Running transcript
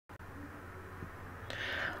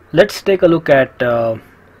Let's take a look at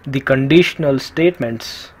the conditional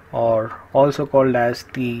statements, or also called as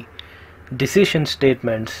the decision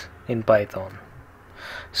statements in Python.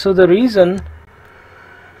 So the reason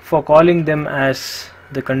for calling them as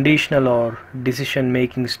the conditional or decision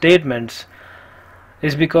making statements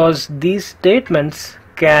is because these statements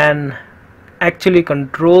can actually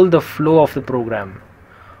control the flow of the program,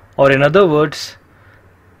 or in other words,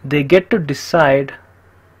 they get to decide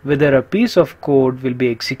whether a piece of code will be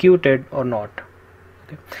executed or not.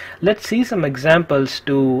 Okay. Let's see some examples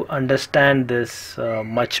to understand this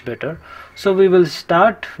much better. So we will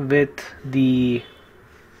start with the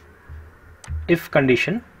if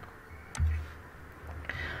condition.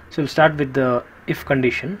 So we'll start with the if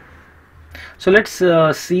condition. So let's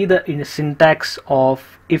see the syntax of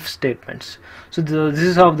if statements. So this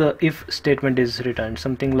is how the if statement is written.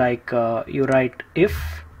 Something like you write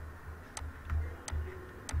if,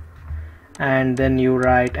 and then you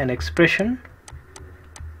write an expression,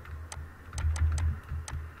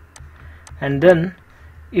 and then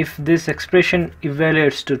if this expression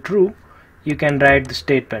evaluates to true, you can write the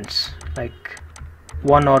statements like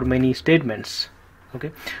one or many statements.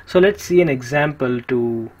 Okay, so let's see an example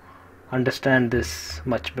to understand this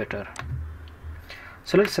much better.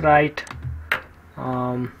 So let's write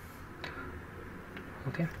okay,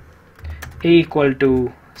 a equal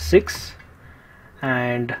to 6,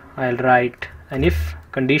 and I'll write an if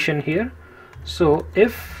condition here. So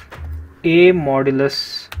if a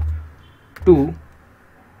modulus 2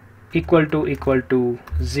 equal to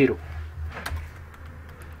 0.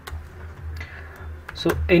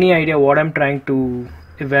 So any idea what I'm trying to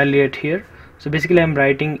evaluate here? So basically I'm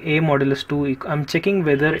writing a modulus 2, I'm checking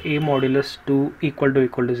whether a modulus 2 equal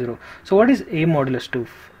to 0. So what is a modulus 2?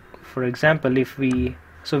 For example, if we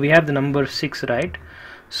have the number 6, right?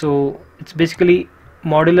 So it's basically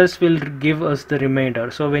modulus will give us the remainder.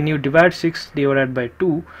 So when you divide 6 divided by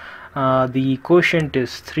 2, the quotient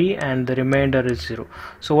is 3 and the remainder is 0.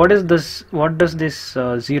 So what is this? What does this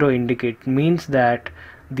 0 indicate? Means that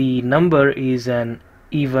the number is an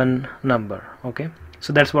even number. Okay,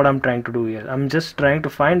 so that's what I'm trying to do here. I'm just trying to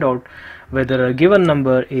find out whether a given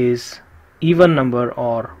number is even number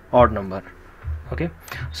or odd number. Okay,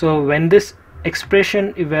 so when this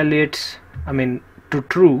expression evaluates, to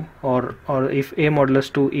true, or if a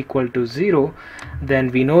modulus 2 equal to 0, then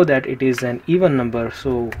we know that it is an even number.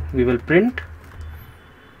 So we will print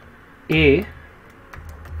a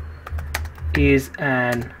is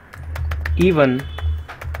an even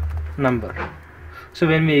number. So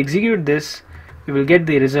when we execute this, we will get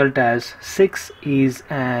the result as 6 is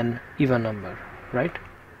an even number, right?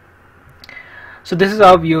 So this is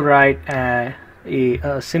how you write a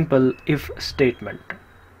simple if statement.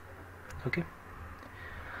 Okay,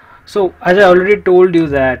 so as I already told you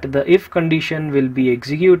that the if condition will be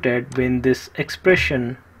executed when this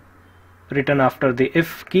expression written after the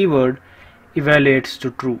if keyword evaluates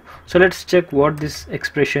to true. So let's check what this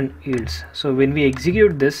expression yields. So when we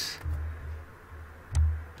execute this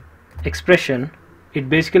expression, it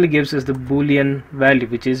basically gives us the boolean value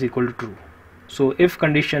which is equal to true. So if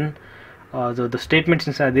condition, the statements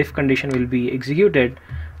inside the if condition will be executed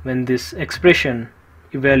when this expression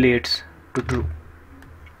evaluates to true.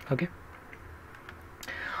 Okay,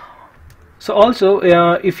 so also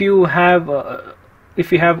if you have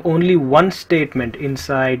only one statement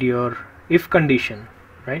inside your if condition,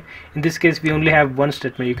 right? In this case we only have one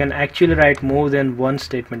statement. You can actually write more than one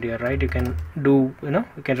statement here, right? You can do,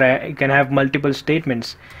 you can have multiple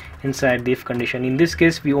statements inside the if condition. In this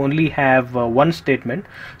case we only have one statement.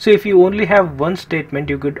 So if you only have one statement,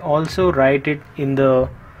 you could also write it in the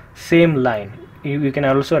same line. You can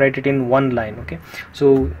also write it in one line. Okay,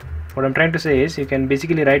 so what I'm trying to say is you can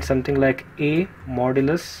basically write something like a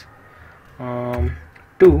modulus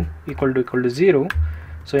 2 equal to 0.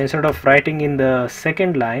 So instead of writing in the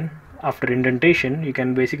second line after indentation, you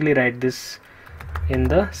can basically write this in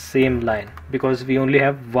the same line, because we only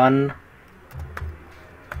have one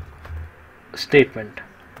statement.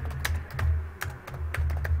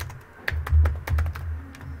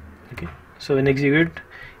 Okay, so when execute,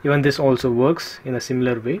 even this also works in a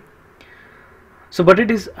similar way. So but it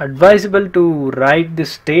is advisable to write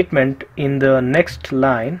this statement in the next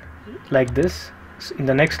line like this, in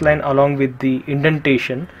the next line along with the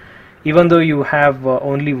indentation. Even though you have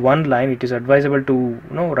only one line, it is advisable to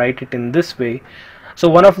write it in this way. So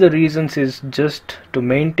one of the reasons is just to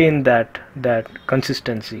maintain that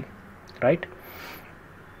consistency, right?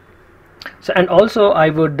 So and also I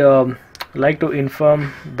would like to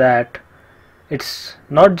inform that it's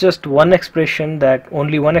not just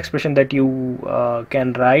only one expression that you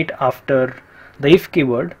can write after the if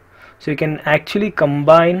keyword. So you can actually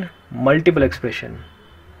combine multiple expression.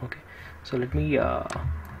 Okay, so let me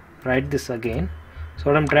write this again. So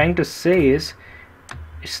what I'm trying to say is,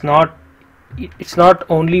 it's not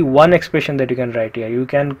only one expression that you can write here. You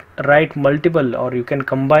can write multiple, or you can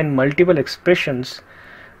combine multiple expressions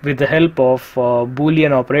with the help of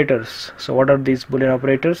Boolean operators. So what are these Boolean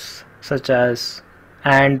operators? Such as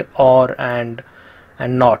and, or, and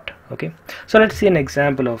not. Okay, so let's see an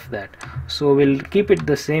example of that. So we'll keep it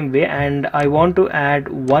the same way, and I want to add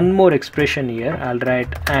one more expression here. I'll write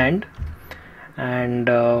and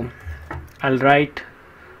I'll write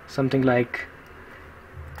something like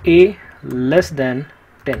a less than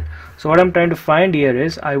 10. So what I'm trying to find here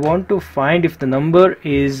is, I want to find if the number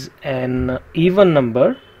is an even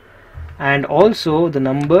number, and also the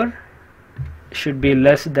number should be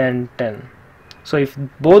less than 10. So if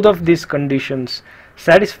both of these conditions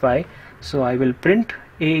satisfy, so I will print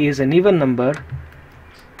a is an even number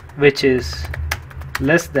which is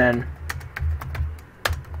less than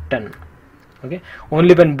 10. Okay,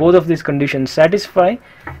 only when both of these conditions satisfy,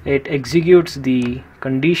 it executes the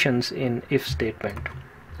conditions in if statement.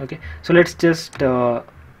 Okay, so let's just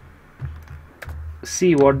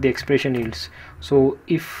see what the expression yields. So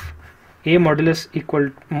if a modulus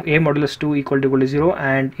 2 equal to 0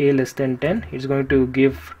 and a less than 10, it's going to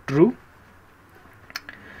give true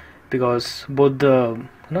because both the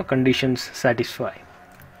conditions satisfy.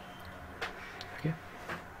 Okay,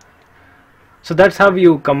 so that's how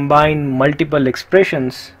you combine multiple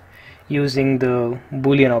expressions using the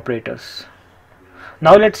Boolean operators.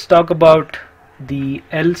 Now let's talk about the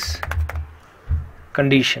else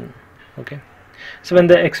condition. Okay, so when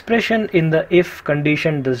the expression in the if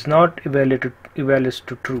condition does not evaluate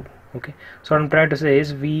to true. Okay, so what I'm trying to say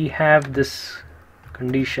is, we have this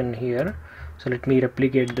condition here. So let me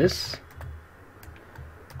replicate this.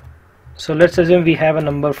 So let's assume we have a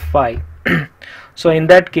number 5. So in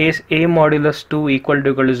that case, a modulus 2 equal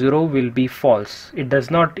to 0 will be false. It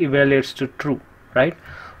does not evaluate to true, right?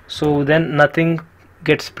 So then nothing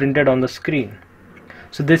gets printed on the screen.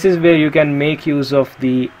 So this is where you can make use of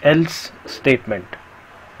the else statement.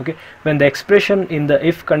 Okay, when the expression in the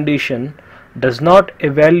if condition does not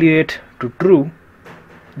evaluate to true,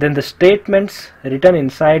 then the statements written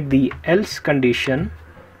inside the else condition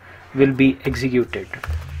will be executed.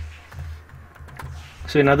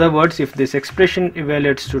 So in other words, if this expression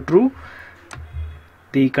evaluates to true,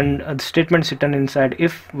 the statements written inside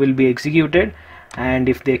if will be executed, and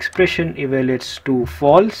if the expression evaluates to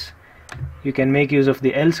false, you can make use of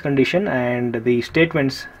the else condition, and the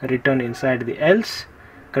statements written inside the else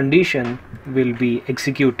condition will be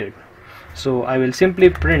executed. So I will simply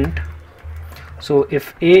print, so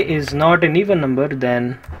if a is not an even number,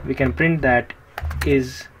 then we can print that a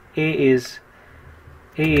is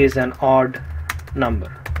an odd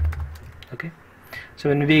number. Okay, so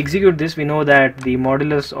when we execute this, we know that the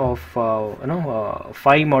modulus of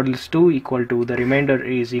 5 modulus 2 equal to the remainder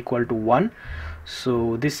is equal to 1.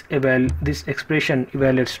 So this expression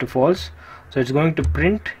evaluates to false, so it's going to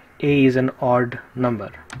print a is an odd number.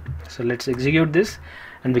 So let's execute this,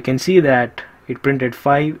 and we can see that it printed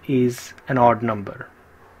 5 is an odd number.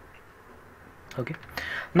 Okay,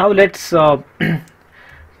 now let's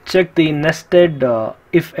check the nested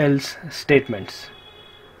if else statements.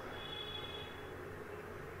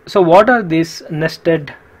 So what are these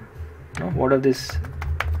nested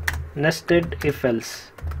if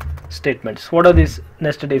else statements? What are these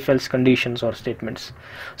nested if else conditions or statements?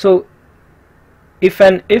 So if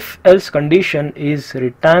an if else condition is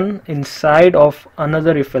written inside of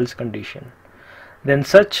another if else condition, then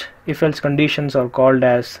such if else conditions are called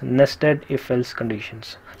as nested if else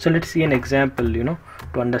conditions. So let's see an example to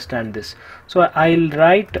understand this. So I'll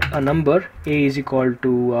write a number a is equal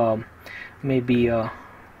to maybe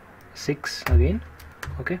 6 again.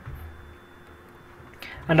 Okay,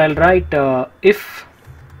 and I'll write if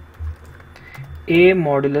a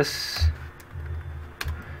modulus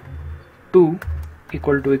 2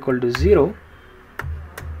 equal to 0.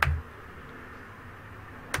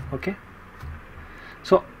 Okay,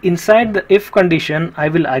 so inside the if condition, I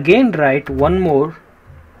will again write one more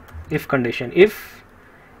if condition. If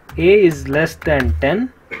a is less than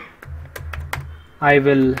 10, I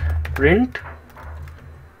will print,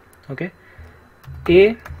 okay,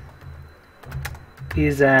 a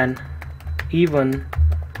is an even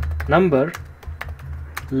number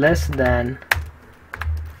less than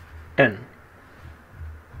 10.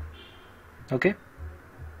 Okay,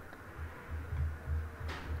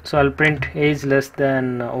 so I'll print a is less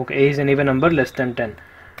than a is an even number less than 10.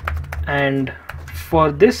 And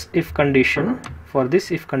for this if condition,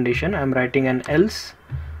 I'm writing an else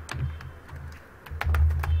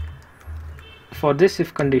for this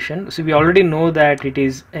if condition, so we already know that it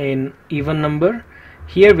is an even number.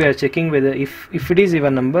 Here we are checking whether if it is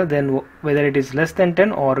even number, then whether it is less than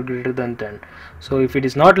 10 or greater than 10. So if it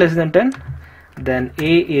is not less than 10, then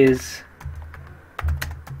A is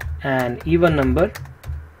an even number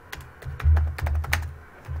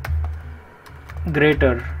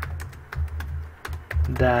greater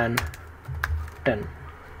than 10.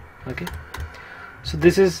 Okay, so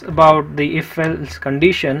this is about the if else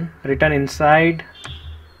condition written inside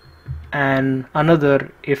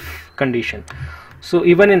another if condition. So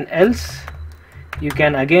even in else, you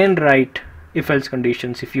can again write if else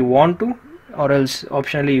conditions if you want to, or else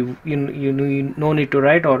optionally you no need to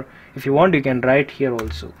write, or if you want you can write here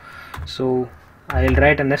also. So I'll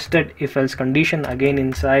write a nested if else condition again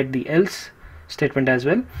inside the else statement as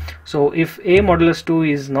well. So if a modulus 2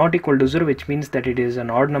 is not equal to 0, which means that it is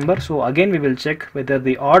an odd number, so again we will check whether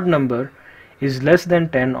the odd number is less than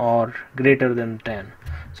 10 or greater than 10.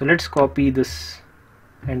 So let's copy this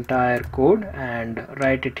entire code and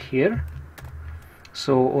write it here.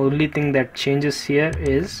 So only thing that changes here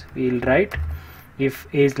is we'll write if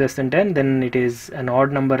a is less than 10, then it is an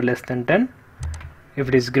odd number less than 10. If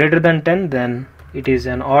it is greater than 10, then it is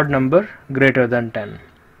an odd number greater than 10.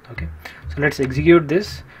 Okay, so let's execute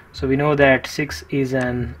this. So we know that 6 is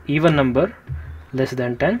an even number less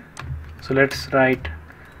than 10. So let's write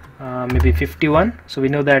maybe 51. So we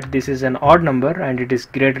know that this is an odd number and it is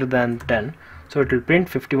greater than 10. So it will print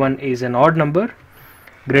 51 is an odd number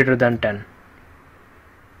greater than 10.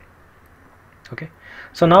 Okay,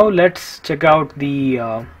 so now let's check out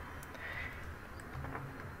the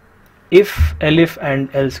if, elif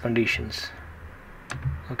and else conditions.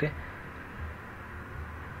 Okay,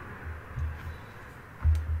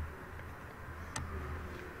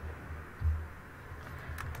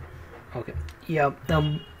 okay, yeah,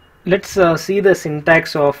 let's see the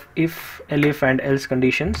syntax of if, elif and else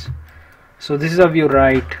conditions. So this is how you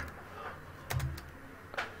write.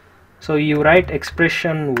 So you write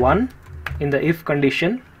expression 1 in the if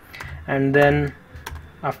condition, and then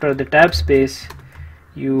after the tab space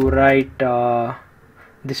you write the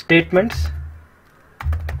statements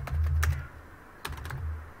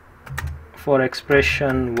for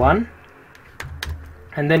expression 1,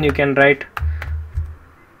 and then you can write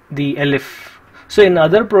the elif. So in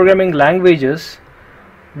other programming languages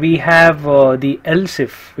we have the else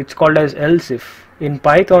if, it's called as else if. In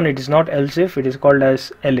Python it is not else if, it is called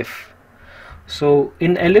as elif. So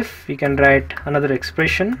in elif you can write another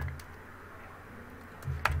expression,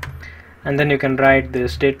 and then you can write the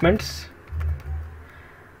statements.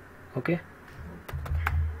 Okay,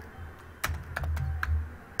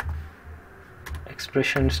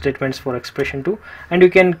 expression statements for expression 2, and you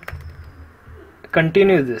can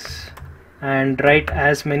continue this and write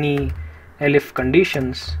as many elif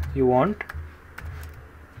conditions you want.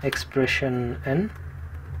 Expression n,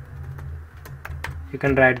 you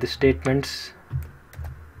can write the statements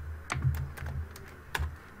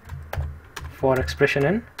for expression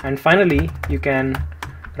n, and finally you can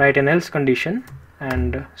write an else condition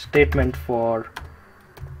and statement for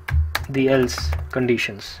the else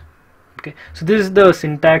conditions. Okay, so this is the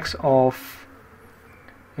syntax of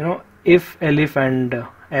if, elif and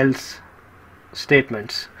else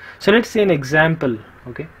statements. So let's see an example.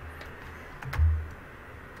 Okay,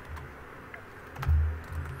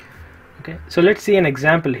 so let's see an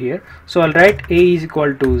example here. So I'll write a is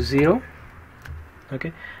equal to 0.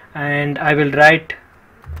 Okay, and I will write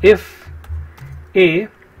if a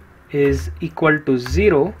is equal to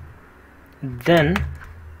 0, then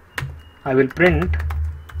I will print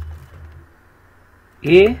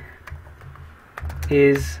a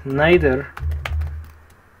is neither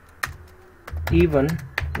even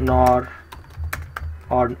nor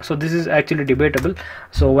odd. So this is actually debatable.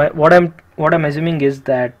 So what I'm assuming is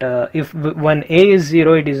that if when a is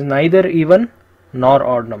 0, it is neither even nor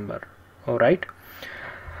odd number. Alright,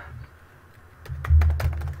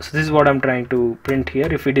 so this is what I'm trying to print here.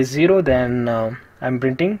 If it is 0, then I'm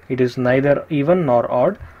printing it is neither even nor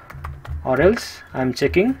odd, or else I'm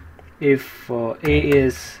checking if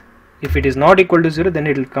if it is not equal to 0, then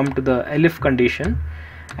it will come to the elif condition,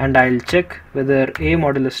 and I'll check whether a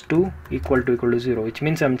modulus 2 equal to 0, which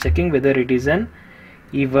means I'm checking whether it is an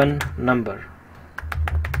even number.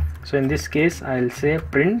 So in this case I'll say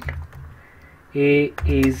print a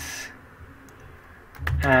is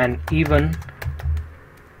an even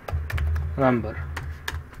number,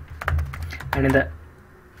 and in the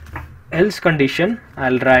else condition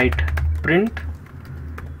I'll write print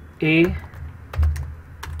a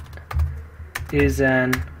is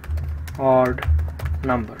an odd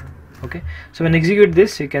number. Okay, so when I execute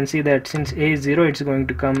this, you can see that since a is 0, it's going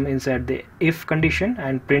to come inside the if condition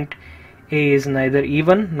and print a is neither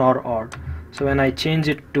even nor odd. So when I change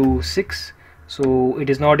it to 6, so it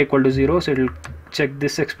is not equal to 0, so it will check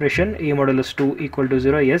this expression a modulus 2 equal to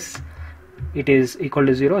 0. Yes, it is equal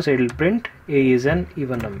to 0, so it will print a is an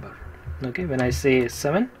even number. Okay, when I say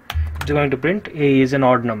 7, it's going to print a is an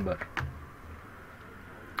odd number.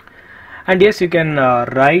 And yes, you can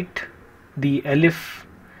write the elif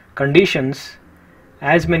conditions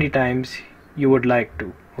as many times you would like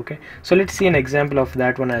to. Okay, so let's see an example of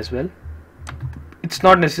that one as well. It's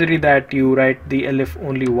not necessary that you write the elif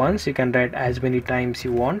only once, you can write as many times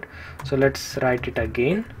you want. So let's write it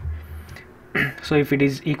again. So if it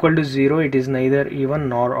is equal to 0, it is neither even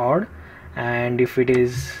nor odd, and if the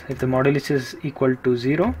modulus is equal to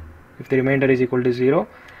 0, if the remainder is equal to 0,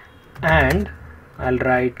 and I'll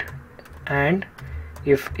write and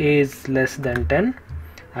if a is less than 10,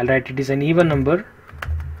 I'll write it is an even number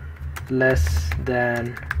less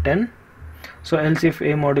than 10. So else if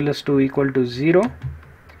a modulus 2 equal to 0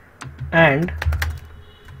 and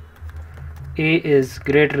a is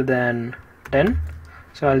greater than 10,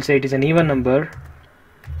 so I'll say it is an even number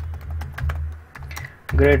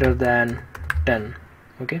greater than 10.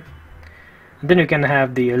 Okay, then you can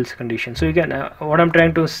have the else condition. So you can what I'm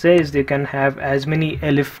trying to say is you can have as many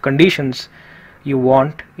elif conditions you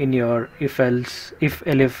want in your if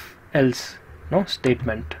elif else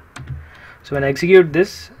statement. So when I execute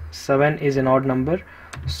this, 7 is an odd number,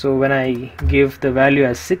 so when I give the value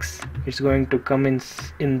as 6, it's going to come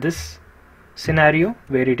in this scenario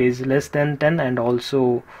where it is less than 10 and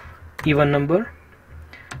also even number.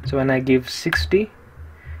 So when I give 60,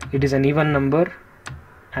 it is an even number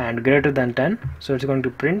and greater than 10, so it's going to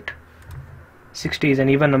print 60 is an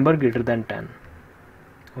even number greater than 10.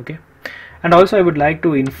 Okay, and also I would like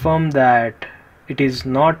to inform that it is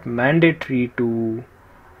not mandatory to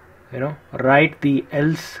write the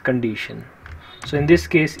else condition. So in this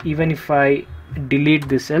case, even if I delete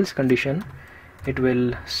this else condition, it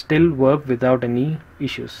will still work without any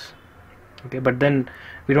issues. Okay, but then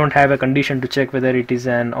we don't have a condition to check whether it is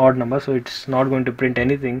an odd number, so it's not going to print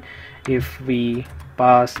anything if we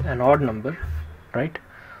pass an odd number, right?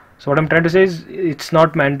 So what I'm trying to say is it's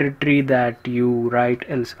not mandatory that you write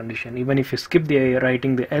else condition. Even if you skip the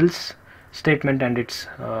writing the else statement and its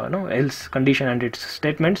else condition and its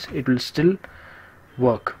statements, it will still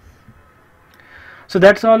work. So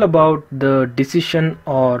that's all about the decision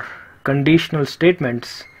or conditional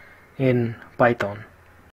statements in Python.